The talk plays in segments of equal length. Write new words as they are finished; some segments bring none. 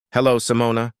Hello,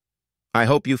 Simona. I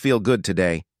hope you feel good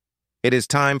today. It is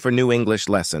time for new English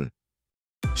lesson.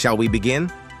 Shall we begin?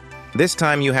 This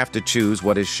time you have to choose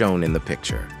what is shown in the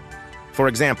picture. For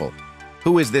example,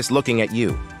 who is this looking at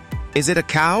you? Is it a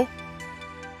cow?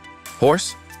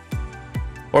 Horse?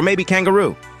 Or maybe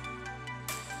kangaroo?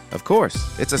 Of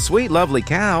course, it's a sweet, lovely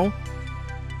cow.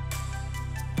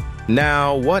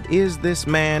 Now, what is this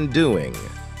man doing?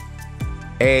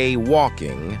 A.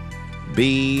 Walking.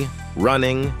 B.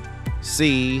 Running.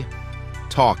 C.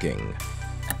 Talking.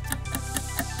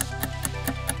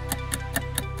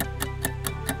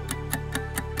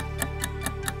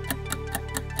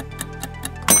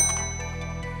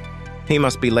 He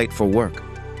must be late for work.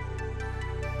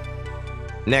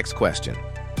 Next question.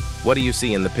 What do you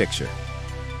see in the picture?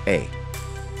 A.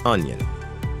 Onion.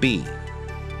 B.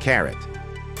 Carrot.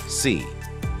 C.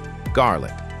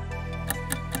 Garlic.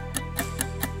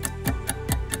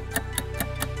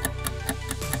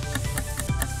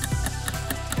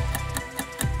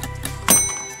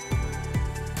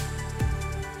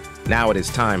 Now it is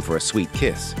time for a sweet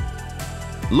kiss.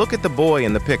 Look at the boy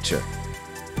in the picture.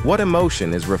 What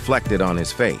emotion is reflected on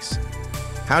his face?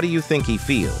 How do you think he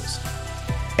feels?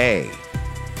 A.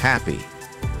 Happy.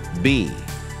 B.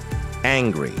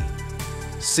 Angry.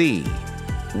 C.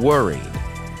 Worried.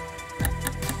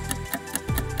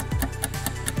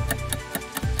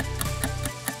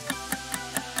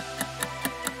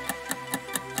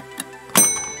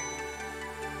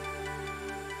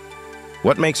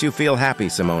 What makes you feel happy,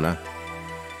 Simona?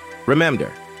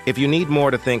 Remember, if you need more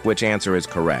to think which answer is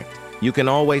correct, you can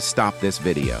always stop this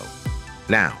video.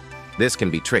 Now, this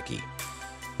can be tricky.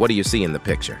 What do you see in the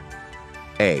picture?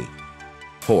 A.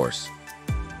 Horse.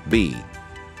 B.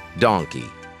 Donkey.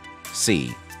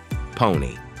 C.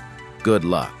 Pony. Good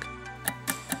luck.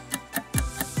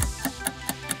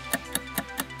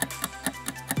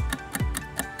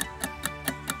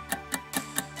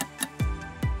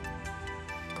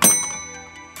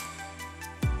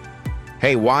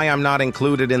 Hey, why I'm not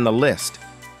included in the list?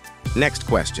 Next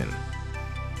question.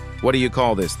 What do you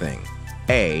call this thing?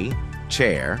 A.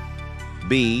 Chair.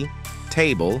 B.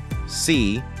 Table.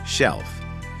 C. Shelf.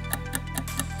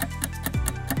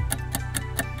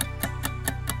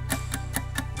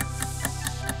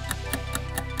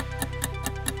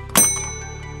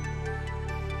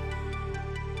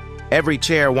 Every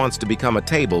chair wants to become a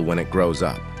table when it grows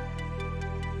up.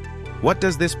 What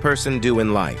does this person do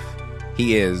in life?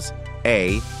 He is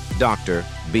A. Doctor.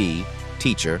 B.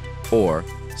 Teacher. Or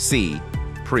C.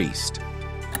 Priest.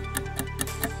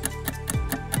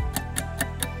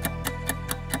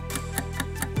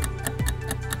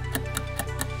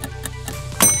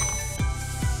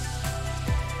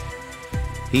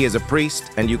 He is a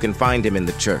priest, and you can find him in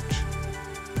the church.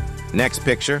 Next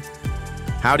picture.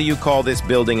 How do you call this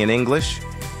building in English?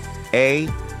 A.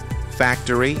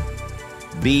 Factory.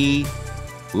 B.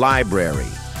 Library.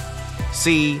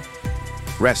 C.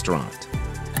 Restaurant.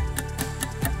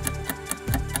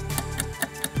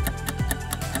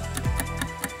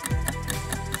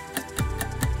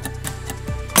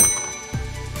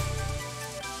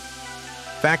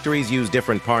 Factories use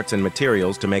different parts and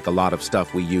materials to make a lot of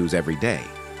stuff we use every day.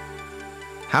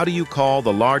 How do you call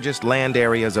the largest land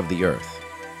areas of the Earth?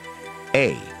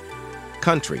 A.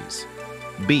 Countries.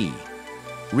 B.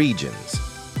 Regions.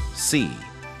 C.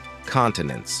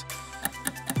 Continents.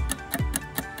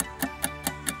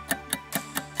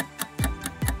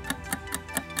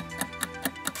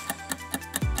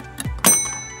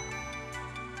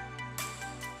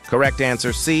 Correct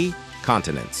answer C.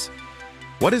 Continents.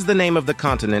 What is the name of the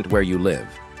continent where you live?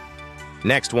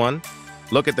 Next one.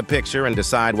 Look at the picture and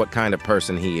decide what kind of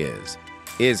person he is.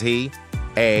 Is he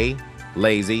A.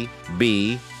 Lazy.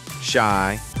 B.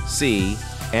 Shy. C.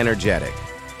 Energetic.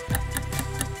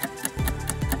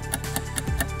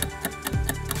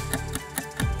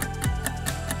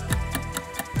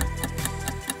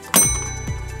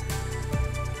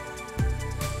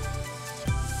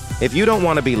 If you don't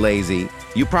want to be lazy,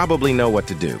 you probably know what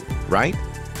to do, right?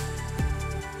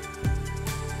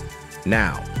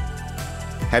 Now,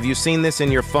 have you seen this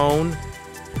in your phone?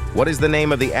 What is the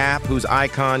name of the app whose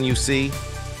icon you see?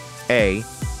 A.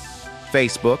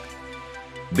 Facebook.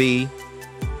 B.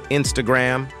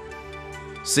 Instagram.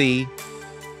 C.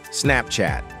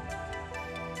 Snapchat.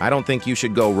 I don't think you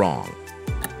should go wrong.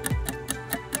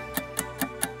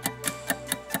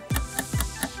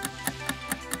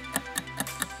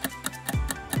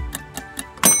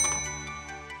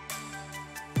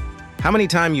 How many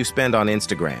time you spend on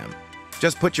Instagram?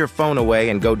 Just put your phone away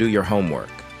and go do your homework.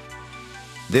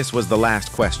 This was the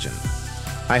last question.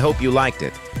 I hope you liked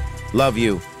it. Love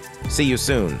you. See you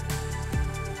soon.